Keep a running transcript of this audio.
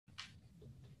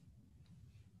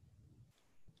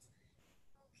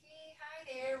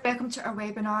welcome to our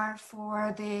webinar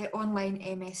for the online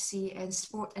MSc in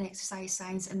Sport and Exercise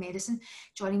Science and Medicine.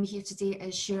 Joining me here today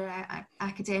is your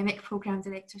Academic Programme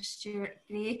Director Stuart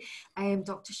Gray,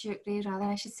 Dr Stuart Gray rather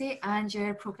I should say, and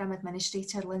your Programme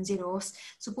Administrator Lindsay Ross.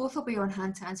 So both will be on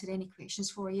hand to answer any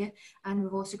questions for you, and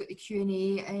we've also got the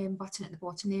Q&A button at the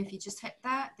bottom there. If you just hit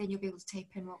that, then you'll be able to type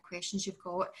in what questions you've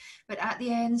got, but at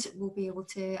the end we'll be able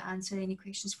to answer any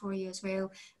questions for you as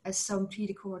well as some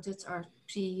pre-recorded or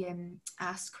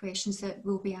asked questions that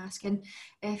we'll be asking.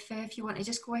 If you want to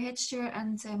just go ahead, Stuart,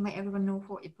 and let everyone know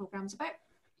what your programme's about.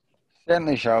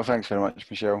 Certainly, Charles. Thanks very much,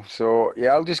 Michelle. So, yeah,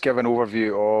 I'll just give an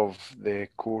overview of the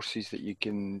courses that you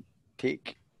can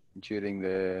take during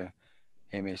the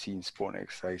MSc in Sport and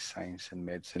Exercise Science and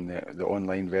Medicine, the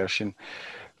online version.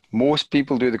 Most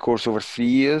people do the course over 3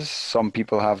 years. Some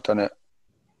people have done it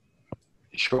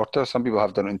shorter. Some people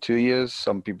have done it in 2 years.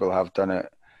 Some people have done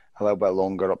it a little bit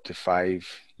longer, up to 5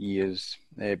 years.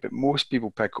 But most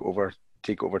people take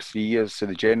over 3 years. So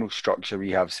the general structure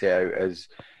we have set out is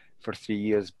for 3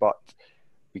 years, but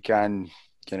we can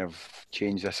kind of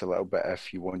change this a little bit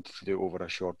if you wanted to do it over a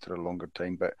shorter or longer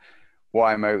time. But what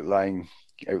I'm outlining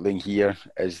here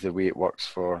is the way it works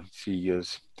for 3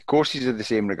 years. The courses are the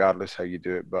same regardless how you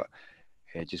do it, but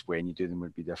just when you do them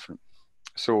would be different.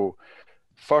 So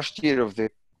first year of the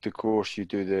course, you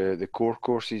do the core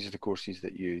courses, the courses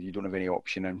that you don't have any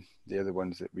option in. They're the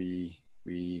ones that we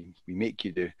make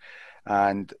you do.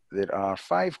 And there are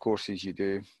 5 courses you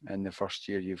do in the first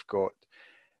year. You've got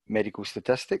medical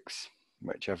statistics,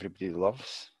 which everybody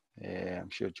loves. I'm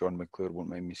sure John McClure won't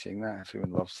mind me saying that.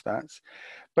 Everyone loves stats.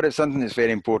 But it's something that's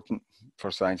very important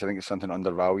for science. I think it's something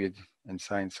undervalued in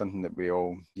science, something that we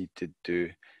all need to do,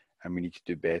 and we need to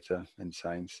do better in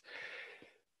science.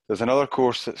 There's another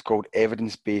course that's called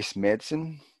Evidence-Based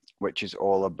Medicine, which is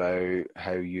all about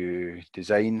how you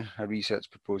design a research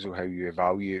proposal, how you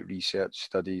evaluate research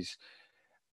studies,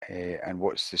 and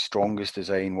what's the strongest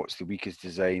design, what's the weakest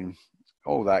design,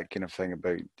 all that kind of thing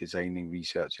about designing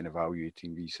research and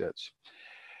evaluating research.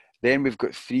 Then we've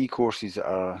got 3 courses that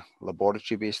are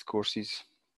laboratory-based courses,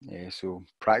 so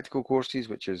practical courses,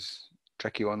 which is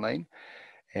tricky online,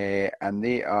 and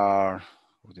they've got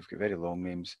very long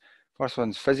names. First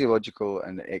one's Physiological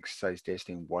and Exercise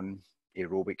Testing 1,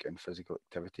 Aerobic and Physical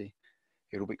Activity.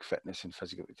 Aerobic Fitness and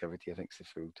Physical Activity, I think is the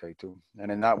full title.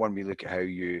 And in that one, we look at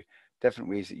different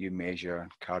ways that you measure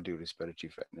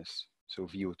cardiorespiratory fitness, so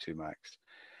VO2 max,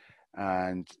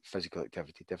 and physical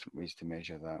activity, different ways to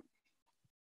measure that.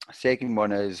 Second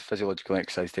one is Physiological and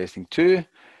Exercise Testing 2,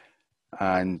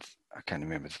 and I can't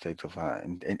remember the title of that,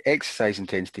 and Exercise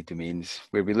Intensity Domains,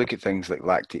 where we look at things like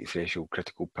lactate threshold,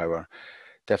 critical power,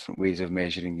 different ways of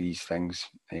measuring these things,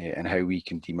 and how we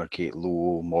can demarcate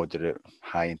low, moderate,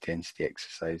 high intensity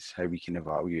exercise, how we can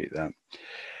evaluate that.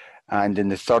 And in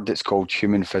the third, it's called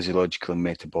Human Physiological and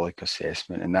Metabolic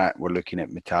Assessment, and that we're looking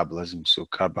at metabolism, so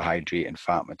carbohydrate and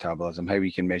fat metabolism, how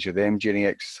we can measure them during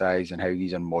exercise and how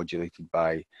these are modulated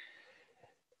by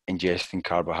ingesting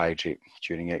carbohydrate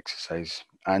during exercise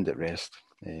and at rest.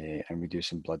 And we do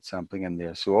some blood sampling in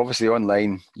there. So obviously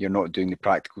online, you're not doing the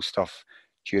practical stuff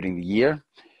during the year.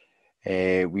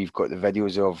 We've got the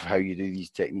videos of how you do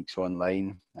these techniques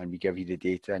online, and we give you the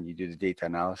data and you do the data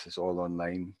analysis all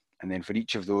online. And then for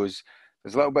each of those,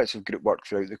 there's little bits of group work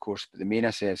throughout the course, but the main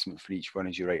assessment for each one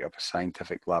is you write up a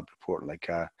scientific lab report, like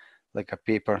a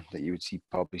paper that you would see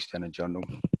published in a journal,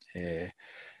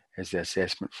 is the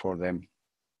assessment for them.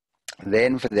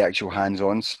 Then for the actual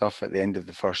hands-on stuff at the end of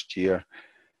the first year,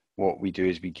 what we do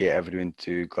is we get everyone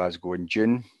to Glasgow in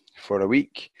June for a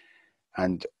week,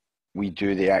 and we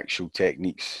do the actual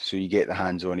techniques. So you get the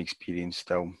hands-on experience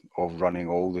still of running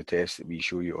all the tests that we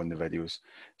show you on the videos.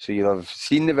 So you'll have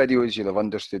seen the videos, you'll have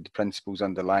understood the principles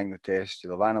underlying the tests,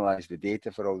 you'll have analysed the data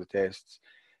for all the tests,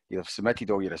 you'll have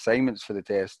submitted all your assignments for the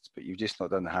tests, but you've just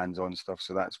not done the hands-on stuff.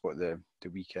 So that's what the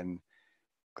week in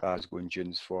Glasgow in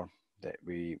June's for, that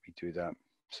we do that.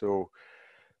 So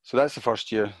that's the first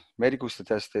year: medical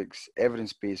statistics,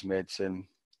 evidence-based medicine,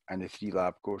 and the 3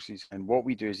 lab courses. And what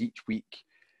we do is each week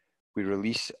we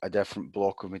release a different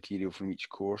block of material from each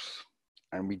course,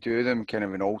 and we do them kind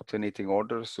of in alternating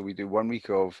order. So we do 1 week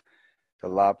of the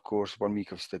lab course, 1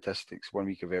 week of statistics, 1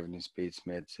 week of evidence-based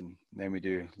medicine. And then we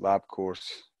do lab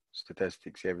course,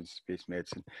 statistics, evidence-based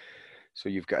medicine. So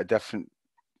you've got a different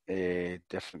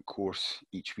course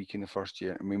each week in the first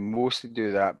year. And we mostly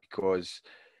do that because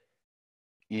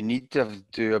you need to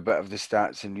do a bit of the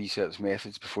stats and research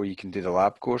methods before you can do the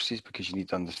lab courses, because you need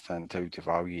to understand how to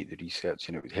evaluate the research,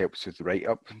 and it helps with the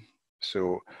write-up.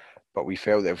 So, but we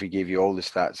felt that if we gave you all the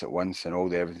stats at once and all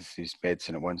the evidence-based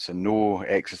medicine at once and no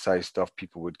exercise stuff,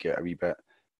 people would get a wee bit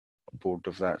board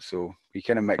of that. So we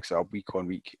kind of mix it up week on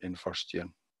week in first year.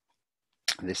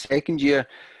 The second year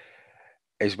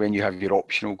is when you have your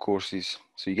optional courses.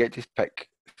 So you get to pick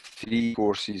 3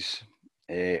 courses.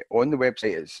 On the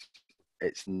website,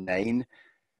 it's 9.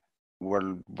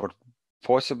 We're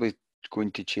possibly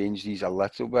going to change these a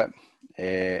little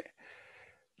bit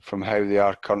from how they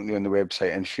are currently on the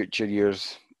website in future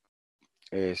years.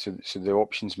 So the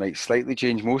options might slightly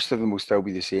change. Most of them will still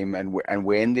be the same, and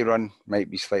when they run might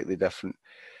be slightly different,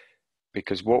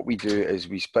 because what we do is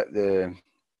we split the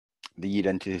year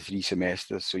into the 3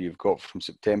 semesters. So you've got from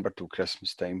September till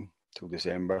Christmas time till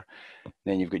December,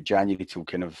 then you've got January till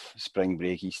kind of spring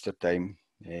break, Easter time,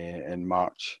 in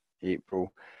March,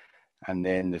 April, and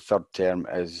then the third term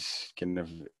is kind of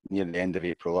near the end of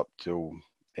April up till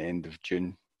the end of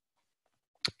June.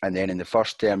 And then in the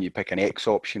first term, you pick an X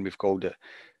option, we've called it.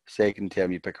 Second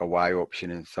term, you pick a Y option.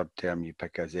 And third term, you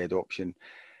pick a Z option.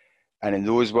 And in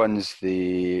those ones,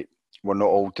 we're not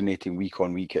alternating week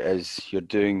on week. It is, you're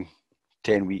doing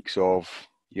 10 weeks of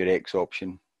your X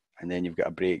option, and then you've got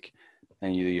a break.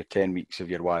 Then you do your 10 weeks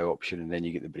of your Y option, and then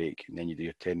you get the break. And then you do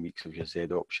your 10 weeks of your Z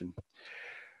option.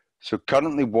 So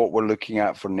currently what we're looking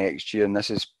at for next year, and this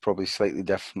is probably slightly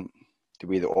different, the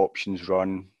way the options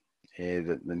run,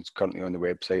 that's currently on the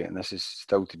website, and this is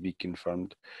still to be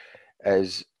confirmed,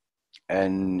 is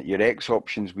in your X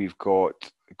options, we've got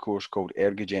a course called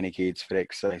Ergogenic Aids for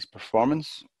Exercise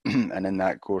Performance. And in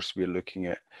that course, we're looking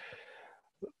at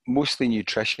mostly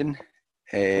nutrition,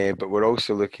 but we're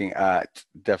also looking at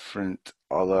different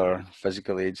other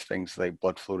physical aids, things like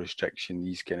blood flow restriction,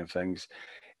 these kind of things.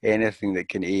 Anything that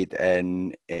can aid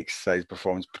in exercise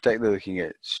performance, particularly looking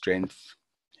at strength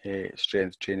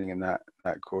training in that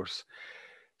course.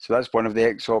 So that's one of the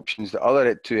X options. The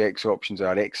other 2 X options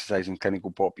are exercise in clinical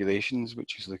populations,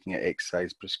 which is looking at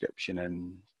exercise prescription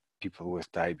in people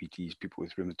with diabetes, people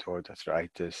with rheumatoid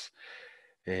arthritis,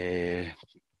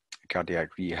 cardiac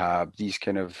rehab, these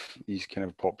kind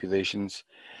of populations.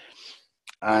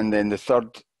 And then the third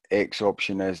X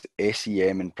option is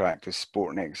SEM in practice,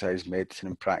 sport and exercise medicine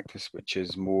in practice, which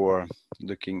is more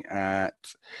looking at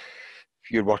if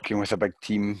you're working with a big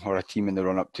team or a team in the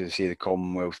run up to, say, the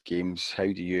Commonwealth Games, how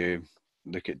do you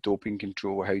look at doping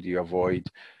control? How do you avoid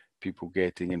people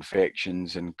getting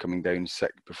infections and coming down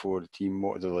sick before the team?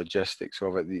 What are the logistics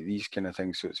of it? These kind of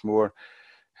things. So it's more,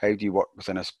 how do you work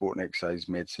within a sport and exercise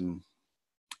medicine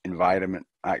environment,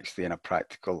 actually in a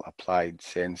practical, applied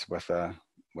sense with a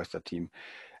team.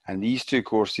 And these 2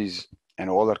 courses and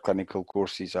all our clinical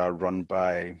courses are run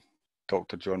by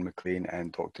Dr. John McLean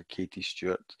and Dr. Katie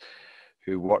Stewart,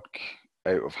 who work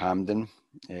out of Hampden.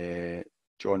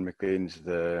 John McLean's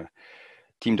the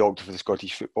team doctor for the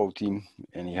Scottish football team,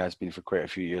 and he has been for quite a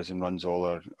few years and runs all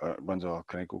our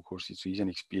clinical courses. So he's an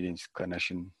experienced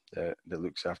clinician that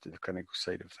looks after the clinical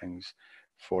side of things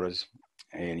for us.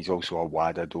 And he's also a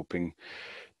WADA doping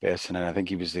person, and I think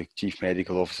he was the chief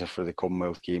medical officer for the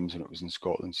Commonwealth Games when it was in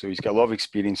Scotland. So he's got a lot of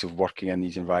experience of working in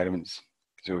these environments.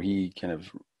 So he kind of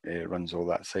runs all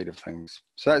that side of things.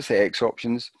 So that's the X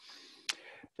options.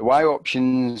 The Y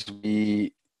options,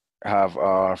 we have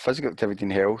our physical activity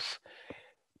and health,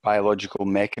 biological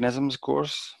mechanisms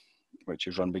course, which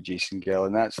is run by Jason Gill,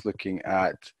 and that's looking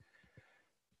at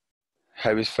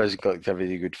how is physical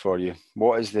activity good for you?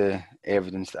 What is the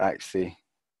evidence that actually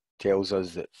tells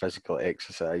us that physical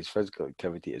exercise, physical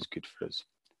activity is good for us?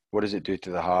 What does it do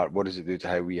to the heart? What does it do to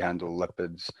how we handle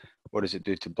lipids? What does it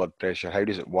do to blood pressure? How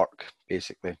does it work,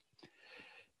 basically?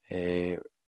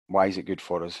 Why is it good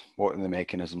for us? What are the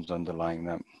mechanisms underlying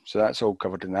that? So that's all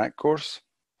covered in that course.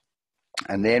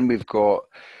 And then we've got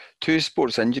 2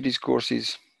 sports injuries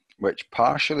courses, which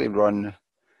partially run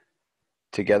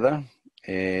together.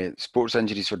 Sports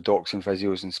injuries for docs and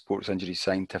physios and sports injuries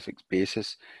scientific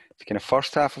basis. The kind of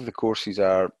first half of the courses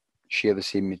share the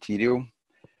same material,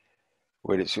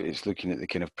 where it's looking at the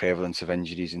kind of prevalence of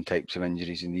injuries and types of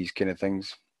injuries and these kind of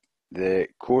things. The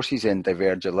courses then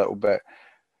diverge a little bit,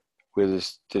 where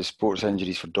the sports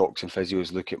injuries for docs and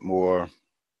physios look at more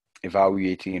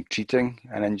evaluating and treating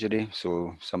an injury.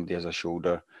 So somebody has a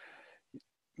shoulder,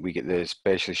 we get the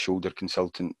specialist shoulder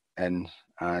consultant in,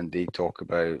 and they talk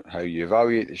about how you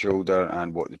evaluate the shoulder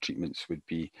and what the treatments would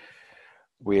be.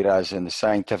 Whereas in the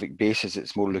scientific basis,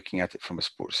 it's more looking at it from a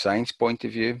sports science point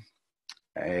of view.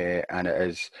 And it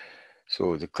is,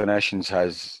 so the clinicians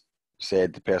has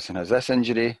said the person has this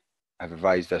injury, I've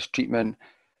advised this treatment,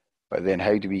 but then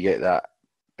how do we get that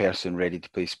person ready to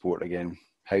play sport again?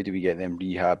 How do we get them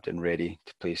rehabbed and ready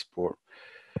to play sport?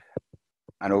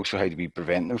 And also, how do we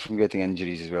prevent them from getting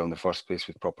injuries as well in the first place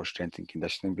with proper strength and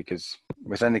conditioning? Because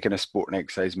within the kind of sport and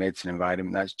exercise medicine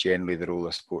environment, that's generally the role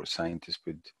a sports scientist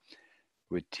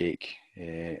would take.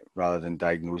 Rather than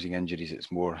diagnosing injuries,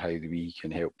 it's more how we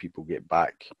can help people get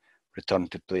back, return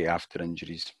to play after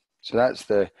injuries. So that's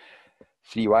the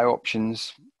 3Y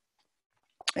options.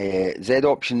 Z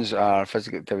options are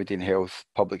physical activity and health,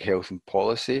 public health and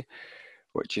policy,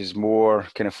 which is more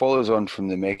kind of follows on from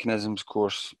the mechanisms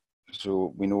course.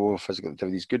 So we know physical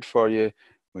activity is good for you.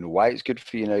 We know why it's good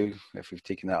for you now if we've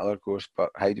taken that other course, but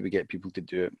how do we get people to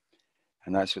do it?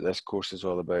 And that's what this course is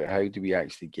all about. How do we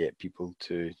actually get people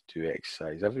to do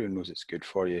exercise? Everyone knows it's good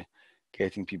for you.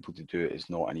 Getting people to do it is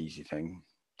not an easy thing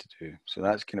to do. So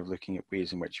that's kind of looking at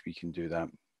ways in which we can do that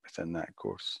within that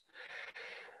course.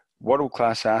 World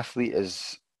class athlete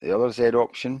is the other Z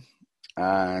option,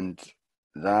 and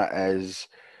that is,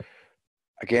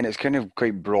 again, it's kind of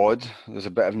quite broad. There's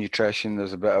a bit of nutrition,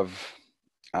 there's a bit of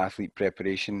athlete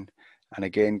preparation, and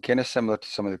again, kind of similar to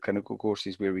some of the clinical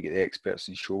courses where we get the experts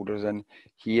and shoulders in.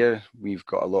 Here, we've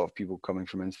got a lot of people coming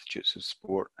from institutes of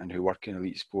sport and who work in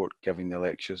elite sport, giving the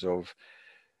lectures of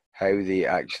how they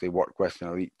actually work with an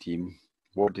elite team.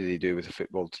 What do they do with a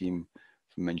football team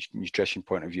from a nutrition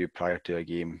point of view prior to a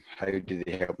game? How do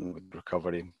they help them with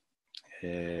recovery?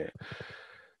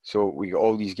 So we got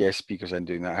all these guest speakers in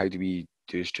doing that. How do we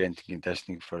do strength and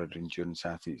conditioning for our endurance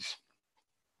athletes?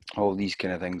 All these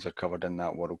kind of things are covered in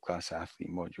that world-class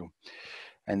athlete module.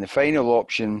 And the final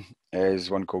option is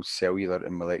one called cellular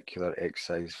and molecular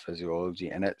exercise physiology,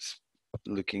 and it's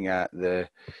looking at the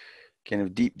kind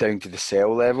of deep down to the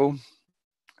cell level.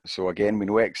 So again, we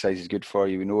know exercise is good for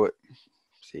you. We know it,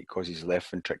 say, it causes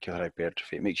left ventricular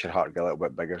hypertrophy. It makes your heart get a little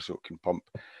bit bigger so it can pump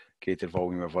greater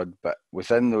volume of blood. But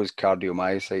within those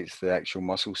cardiomyocytes, the actual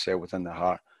muscle cell within the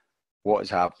heart, what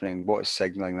is happening? What is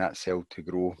signaling that cell to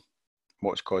grow?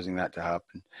 What's causing that to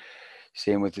happen?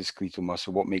 Same with the skeletal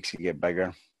muscle. What makes it get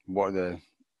bigger? What are the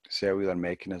cellular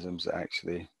mechanisms that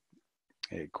actually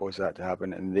cause that to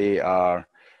happen? And they are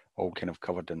all kind of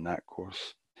covered in that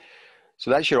course.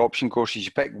 So that's your option courses.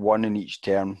 You pick one in each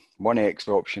term, one X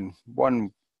option,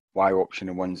 one Y option,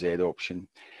 and one Z option.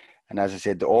 And as I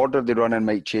said, the order they run in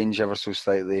might change ever so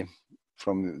slightly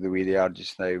from the way they are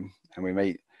just now. And we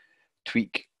might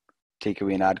tweak, take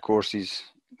away and add courses,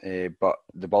 but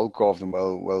the bulk of them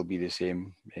will be the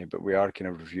same. But we are kind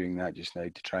of reviewing that just now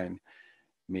to try and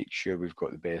make sure we've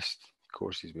got the best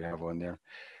courses we have on there.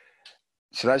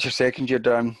 So that's your second year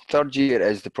done. Third year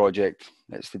is the project.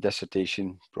 It's the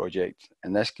dissertation project.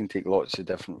 And this can take lots of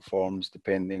different forms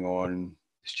depending on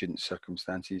the student's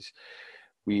circumstances.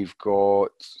 We've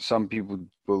got some people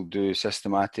will do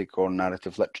systematic or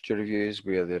narrative literature reviews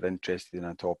where they're interested in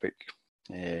a topic.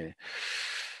 I'm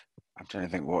trying to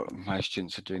think what my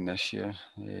students are doing this year.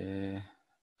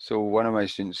 So one of my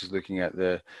students is looking at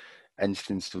the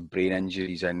instance of brain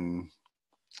injuries in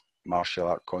martial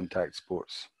art contact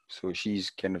sports. So she's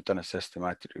kind of done a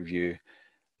systematic review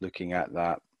looking at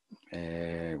that.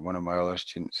 One of my other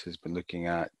students has been looking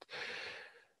at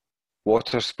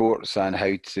water sports and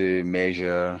how to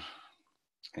measure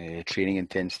training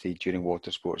intensity during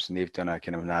water sports, and they've done a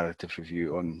kind of narrative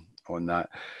review on that.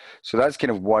 So that's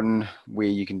kind of one way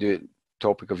you can do it,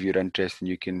 topic of your interest, and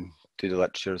you can do the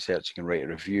literature research, you can write a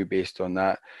review based on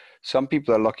that. Some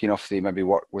people are lucky enough they maybe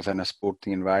work within a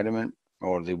sporting environment,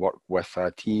 or they work with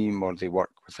a team, or they work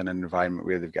within an environment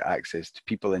where they've got access to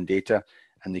people and data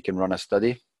and they can run a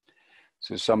study.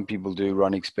 So some people do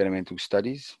run experimental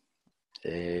studies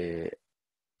kind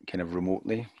of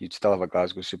remotely. You'd still have a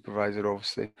Glasgow supervisor,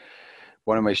 obviously.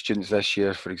 One of my students this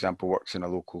year, for example, works in a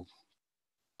local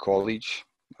college.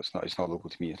 It's not local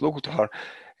to me, it's local to her,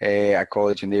 a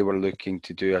college, and they were looking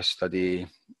to do a study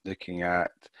looking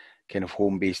at kind of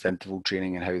home-based interval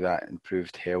training and how that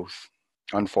improved health.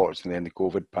 Unfortunately, then the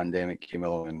COVID pandemic came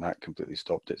along and that completely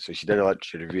stopped it. So she did a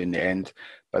literature review in the end,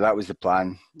 but that was the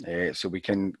plan. So we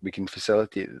can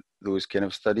facilitate those kind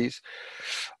of studies.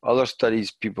 Other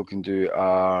studies people can do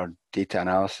are data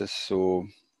analysis. So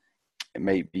it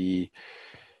might be,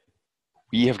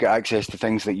 we have got access to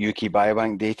things like UK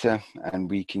Biobank data, and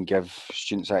we can give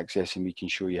students access and we can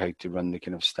show you how to run the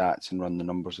kind of stats and run the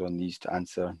numbers on these to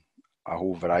answer a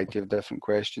whole variety of different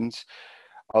questions.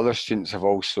 Other students have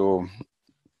also,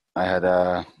 I had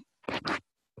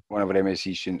one of our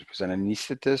MSc students was an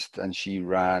anaesthetist, and she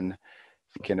ran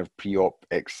kind of pre-op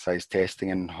exercise testing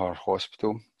in her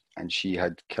hospital, and she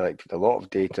had collected a lot of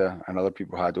data, and other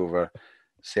people had over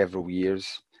several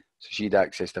years. So she'd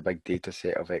accessed a big data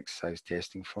set of exercise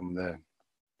testing from her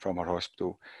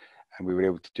hospital, and we were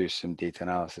able to do some data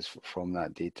analysis from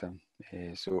that data.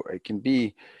 So it can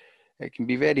be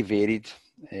very varied.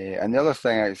 And the other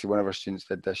thing actually one of our students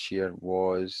did this year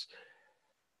was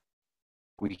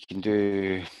we can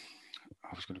do,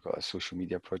 I was going to call it a social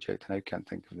media project, and I can't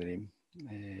think of the name.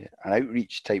 an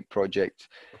outreach type project,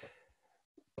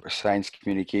 a science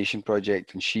communication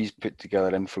project, and she's put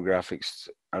together infographics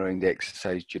around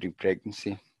exercise during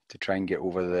pregnancy to try and get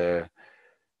over the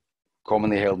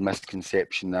commonly held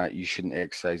misconception that you shouldn't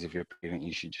exercise if you're pregnant,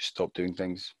 you should just stop doing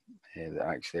things. That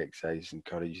actually exercise is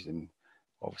encouraged, and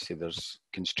obviously there's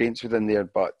constraints within there,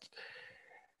 but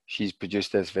she's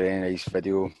produced this very nice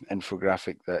video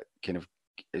infographic that kind of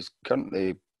is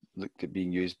currently looked at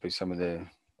being used by some of the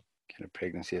kind of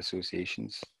pregnancy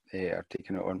associations are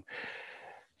taking it on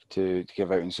to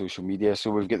give out on social media.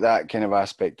 So we've got that kind of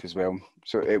aspect as well.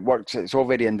 So it works, it's all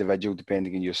very individual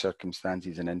depending on your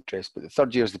circumstances and interests, but the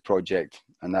third year is the project,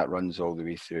 and that runs all the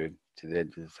way through to the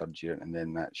end of the third year, and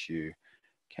then that's you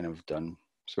kind of done.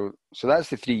 So that's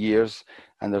the 3 years,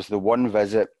 and there's the one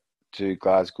visit to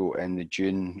Glasgow in the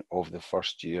June of the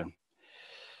first year,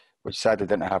 which sadly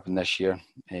didn't happen this year.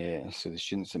 So the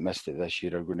students that missed it this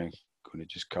year are going to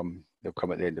just come. They'll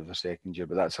come at the end of their second year,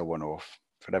 but that's a one-off.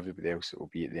 For everybody else, it will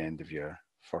be at the end of your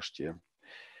first year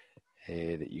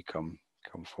that you come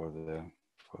for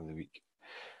the week.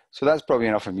 So that's probably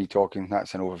enough of me talking.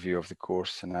 That's an overview of the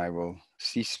course, and I will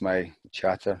cease my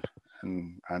chatter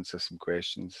and answer some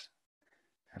questions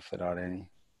if there are any.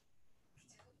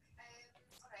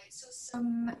 All right, so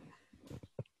some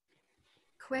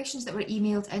questions that were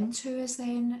emailed into us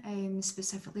then,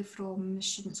 specifically from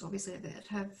students obviously that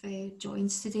have joined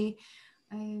today.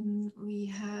 We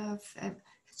have,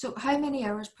 so how many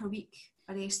hours per week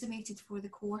are estimated for the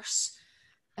course?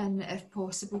 And if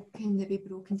possible, can they be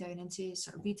broken down into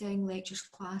sort of reading, lectures,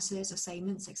 classes,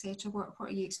 assignments, etc.? What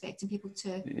are you expecting people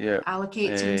to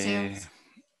allocate to themselves?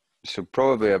 So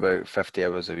probably about 50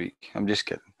 hours a week. I'm just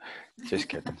kidding. Just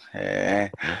kidding.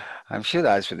 I'm sure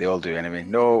that's what they all do anyway.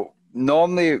 No,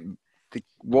 normally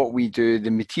what we do,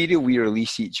 the material we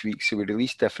release each week, so we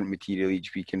release different material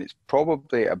each week, and it's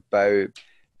probably about,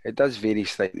 it does vary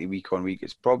slightly week on week,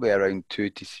 it's probably around 2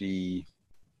 to 3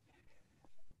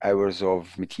 hours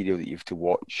of material that you have to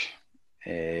watch,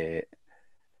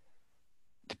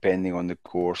 depending on the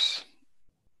course.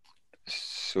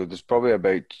 So there's probably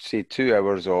about, say, 2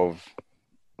 hours of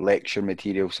lecture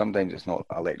material. Sometimes it's not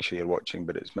a lecture you're watching,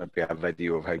 but it's maybe a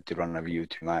video of how to run a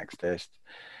VO2 max test.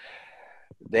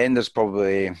 Then there's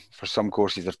probably, for some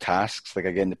courses, there are tasks. Like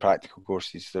again, the practical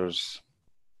courses,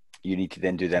 you need to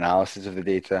then do the analysis of the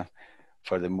data.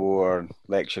 For the more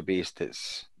lecture-based,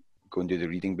 it's go and do the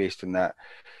reading based on that.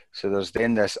 So there's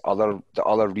then the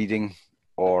other reading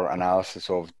or analysis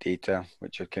of data,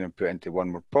 which are kind of put into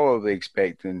one. We're probably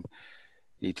expecting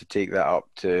you to take that up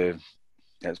to,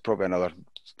 it's probably another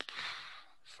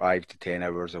 5 to 10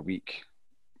 hours a week.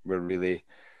 We're really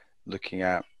looking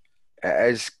at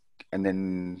it is, and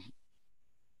then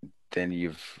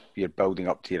you're building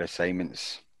up to your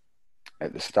assignments.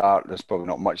 At the start, there's probably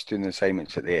not much doing the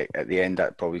assignments. At the end,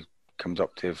 that probably comes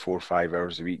up to 4 or 5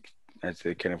 hours a week as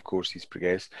the kind of courses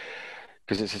progress.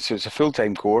 Because it's a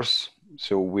full-time course,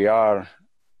 so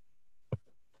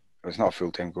it's not a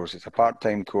full-time course, it's a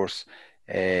part-time course,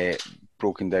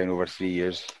 broken down over 3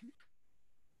 years.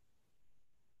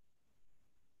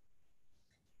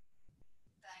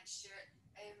 Thanks, Stuart.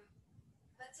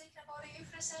 Lindsay, can I borrow you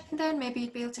for a second then? Maybe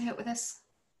you'd be able to help with this.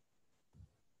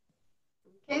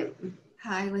 Okay.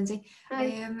 Hi, Lindsay.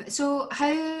 Hi. So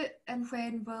how and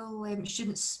when will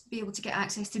students be able to get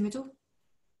access to Moodle?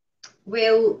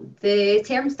 Well, the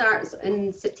term starts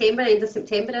in September, end of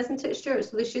September, isn't it, Stuart?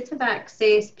 So they should have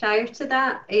access prior to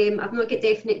that. I've not got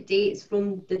definite dates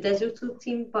from the digital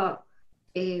team, but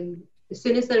as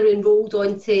soon as they're enrolled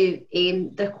onto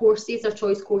their courses, their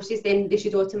choice courses, then they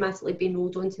should automatically be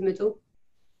enrolled onto Moodle.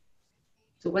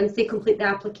 So once they complete the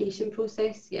application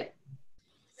process, yeah.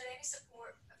 Is there any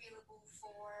support available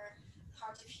for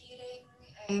hard of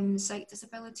hearing, sight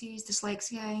disabilities,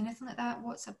 dyslexia, anything like that?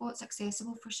 What's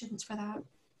accessible for students for that?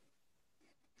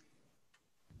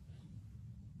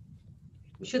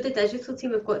 I'm sure the digital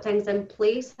team have got things in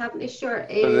place, haven't they, Stuart?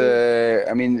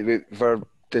 For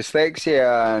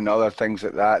dyslexia and other things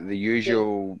like that, the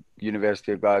usual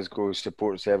University of Glasgow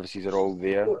support services are all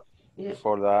there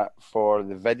for that. For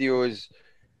the videos,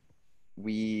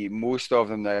 most of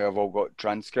them now have all got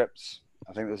transcripts.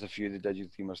 I think there's a few the digital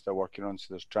team are still working on, so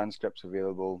there's transcripts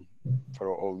available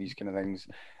for all these kind of things,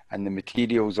 and the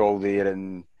material's all there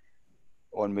on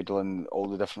Moodle in all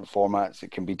the different formats.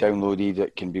 It can be downloaded,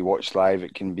 it can be watched live,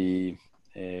 it can be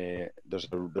there's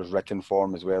written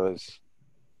form as well as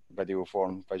video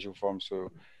form, visual form.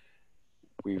 So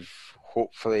we've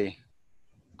hopefully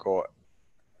got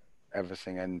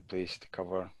everything in place to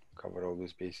cover all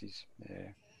those bases.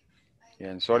 Yeah,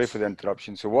 and sorry for the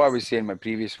interruption. So what I was saying, my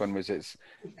previous one was it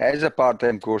is a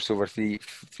part-time course over three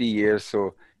years.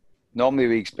 So normally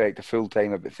we expect a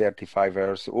full-time about 35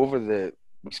 hours. So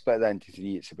we split that into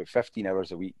three. It's about 15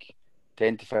 hours a week.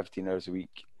 10 to 15 hours a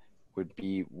week would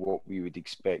be what we would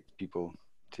expect people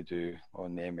to do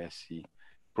on the MSc,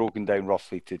 broken down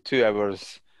roughly to 2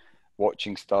 hours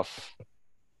watching stuff,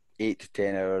 8 to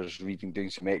 10 hours reading,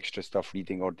 doing some extra stuff,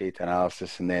 reading or data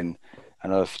analysis, and then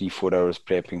another 3-4 hours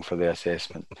prepping for the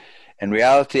assessment. In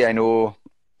reality, I know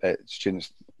that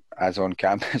students, as on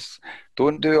campus,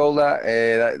 don't do all that.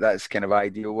 That's kind of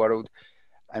ideal world.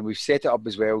 And we've set it up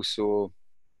as well, so,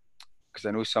 because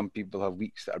I know some people have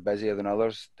weeks that are busier than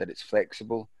others, that it's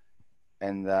flexible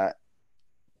and that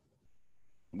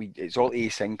it's all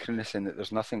asynchronous and that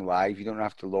there's nothing live. You don't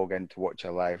have to log in to watch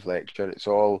a live lecture. It's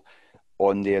all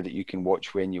on there that you can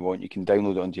watch when you want. You can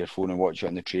download it onto your phone and watch it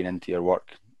on the train into your work.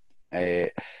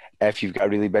 If you've got a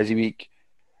really busy week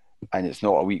and it's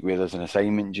not a week where there's an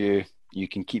assignment due, you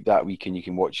can keep that week and you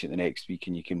can watch it the next week.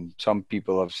 And you can. Some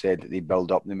people have said that they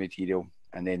build up the material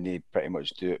and then they pretty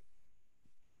much do it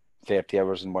 30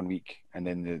 hours in 1 week, and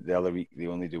then the other week they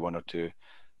only do 1 or 2.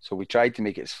 So we tried to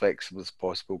make it as flexible as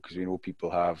possible because we know people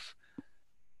have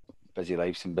busy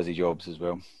lives and busy jobs as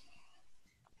well.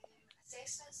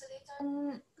 Assessments, are they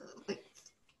done like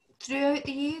throughout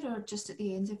the year or just at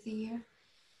the end of the year?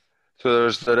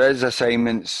 So there is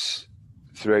assignments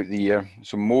throughout the year.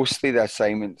 So mostly the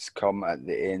assignments come at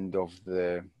the end of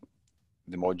the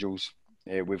modules.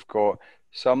 We've got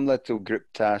some little group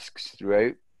tasks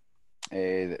throughout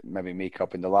that maybe make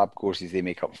up, in the lab courses, they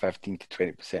make up 15 to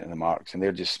 20% of the marks, and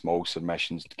they're just small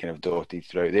submissions kind of dotted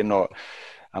throughout. They're not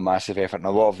a massive effort, and a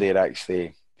lot of they're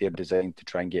designed to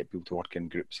try and get people to work in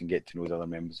groups and get to know the other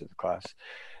members of the class.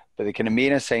 But the kind of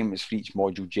main assignments for each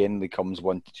module generally comes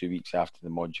 1 to 2 weeks after the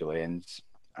module ends,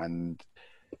 and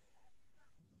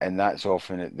that's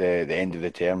often at the end of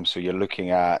the term. So you're looking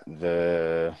at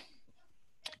the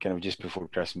kind of just before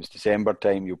Christmas, December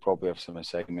time, you'll probably have some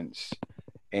assignments.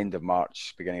 End of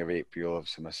March, beginning of April, you'll have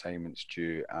some assignments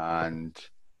due, and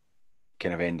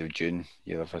kind of end of June,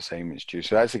 you'll have assignments due.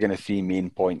 So that's the kind of 3 main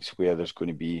points where there's going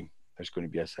to be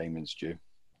assignments due.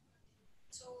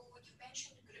 So you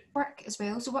mentioned group work as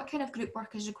well. So what kind of group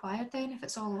work is required then if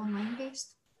it's all online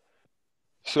based?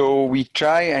 So we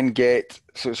try and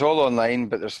so it's all online,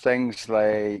 but there's things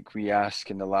like we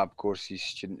ask in the lab courses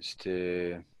students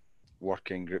to work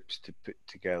in groups to put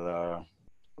together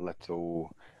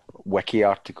little wiki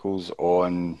articles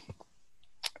on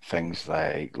things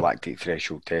like lactate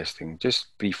threshold testing,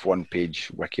 just brief 1-page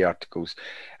wiki articles.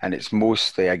 And it's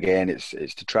mostly, again, it's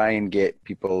to try and get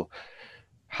people.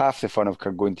 Half the fun of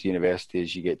going to university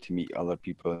is you get to meet other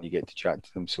people and you get to chat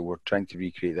to them. So we're trying to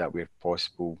recreate that where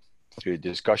possible through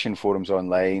discussion forums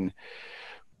online.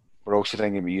 We're also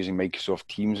thinking about using Microsoft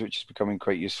Teams, which is becoming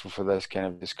quite useful for this kind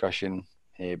of discussion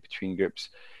between groups.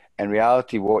 In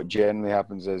reality, what generally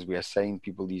happens is we assign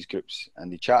people these groups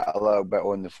and they chat a little bit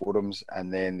on the forums,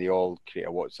 and then they all create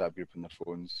a WhatsApp group on their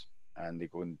phones and they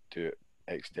go and do it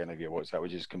externally via WhatsApp,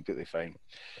 which is completely fine.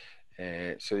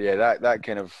 So yeah, that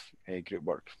kind of group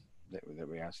work that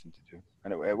we ask them to do,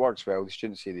 and it works well. The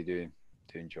students say they do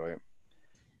enjoy it,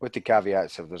 with the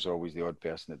caveats of there's always the odd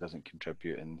person that doesn't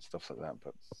contribute and stuff like that.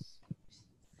 But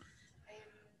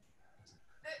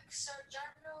books or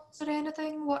journals or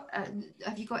anything? What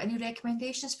have you got any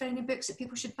recommendations for any books that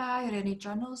people should buy or any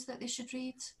journals that they should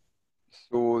read?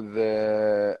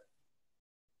 So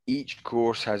each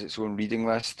course has its own reading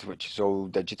list, which is all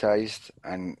digitized,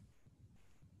 and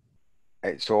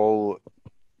it's all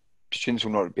students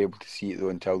will not be able to see it though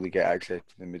until they get access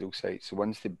to the Moodle site. So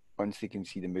once they can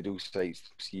see the Moodle sites,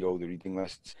 they'll see all the reading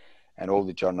lists and all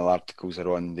the journal articles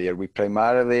are on there. We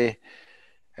primarily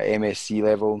at MSc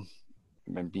level,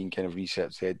 and being kind of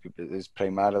research led, but there's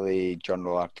primarily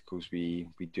journal articles we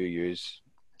do use,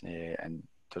 and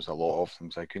there's a lot of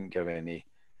them, so I couldn't give any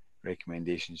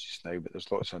recommendations just now, but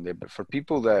there's lots on there. But for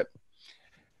people that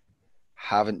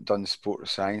haven't done sport or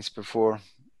science before,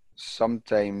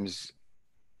 sometimes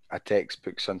a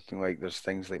textbook, something like, there's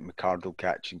things like McArdle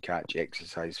Catch and Catch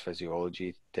exercise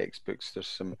physiology textbooks. There's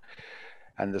some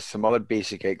other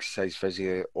basic exercise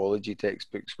physiology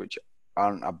textbooks which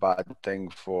aren't a bad thing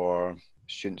for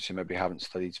students who maybe haven't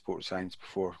studied sports science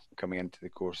before coming into the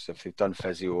course. If they've done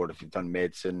physio or if they've done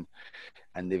medicine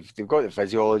and they've got the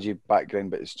physiology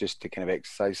background, but it's just the kind of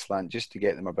exercise slant, just to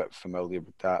get them a bit familiar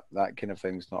with that kind of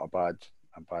thing's not a bad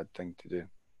thing to do. Okay,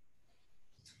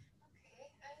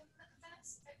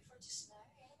 that's it for just now.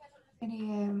 I don't have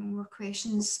any more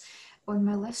questions on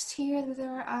my list here.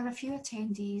 There are a few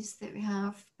attendees that we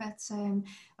have, but I'm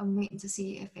waiting to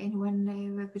see if anyone,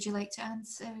 would you like to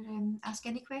answer, ask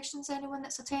any questions, anyone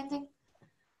that's attending?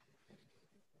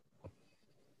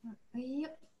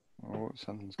 Yep. Oh,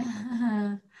 something's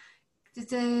going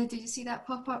Did you see that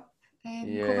pop up?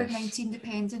 Yes. COVID-19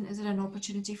 dependent, is there an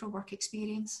opportunity for work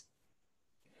experience?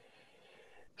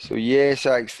 So yes,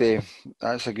 actually,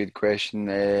 that's a good question.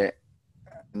 And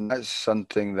that's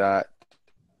something that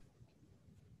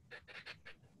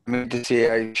I meant to say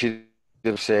I should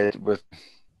have said with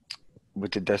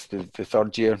the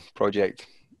third year project.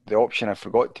 The option I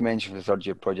forgot to mention for the third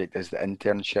year project is the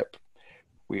internship.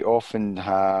 We often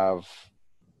have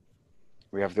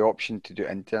the option to do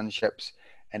internships,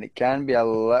 and it can be a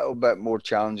little bit more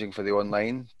challenging for the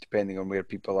online, depending on where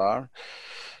people are.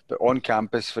 But on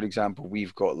campus, for example,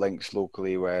 we've got links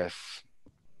locally with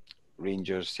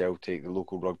Rangers, Celtic, the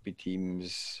local rugby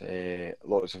teams,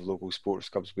 lots of local sports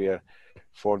clubs where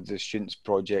for the students'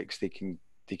 projects they can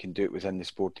do it within the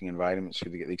sporting environment, so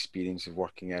they get the experience of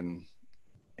working in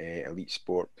elite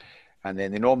sport. And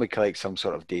then they normally collect some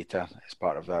sort of data as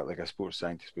part of that, like a sports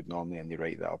scientist would normally, and they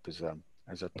write that up as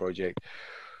a project.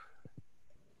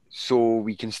 So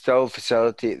we can still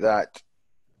facilitate that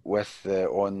with the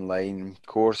online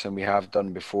course, and we have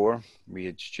done before. We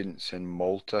had students in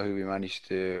Malta who we managed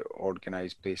to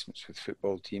organise placements with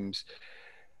football teams,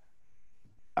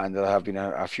 and there have been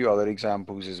a few other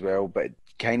examples as well, but it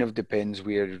kind of depends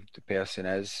where the person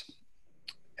is,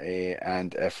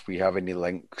 and if we have any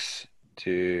links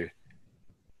to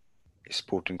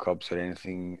sporting clubs or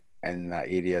anything in that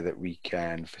area that we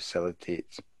can facilitate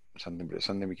something. But it's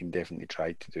something we can definitely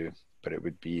try to do, but it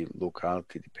would be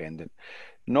locality dependent.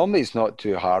 Normally it's not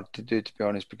too hard to do, to be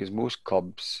honest, because most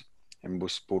clubs and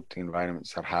most sporting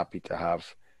environments are happy to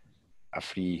have a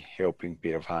free helping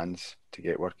pair of hands to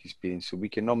get work experience, so we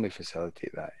can normally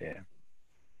facilitate that. Yeah.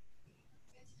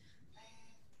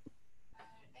 Are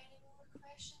any more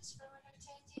questions from our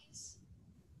attendees?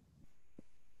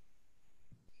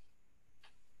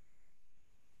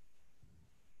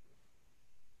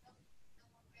 No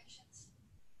more questions.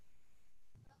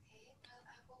 Okay, well,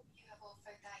 I hope you have all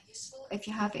found that useful. If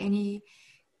you have any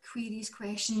queries,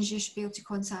 questions, you should be able to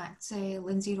contact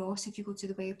Lindsay Ross if you go to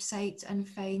the website and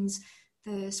find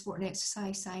the Sport and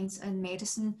Exercise Science and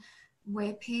Medicine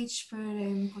webpage for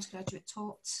postgraduate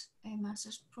taught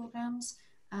master's programmes,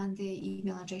 and the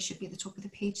email address should be at the top of the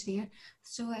page there.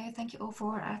 So thank you all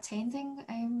for attending,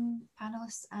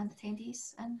 panellists and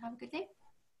attendees, and have a good day.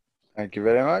 Thank you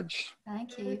very much.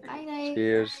 Thank you. Bye now.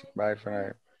 Cheers. Bye for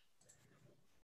now.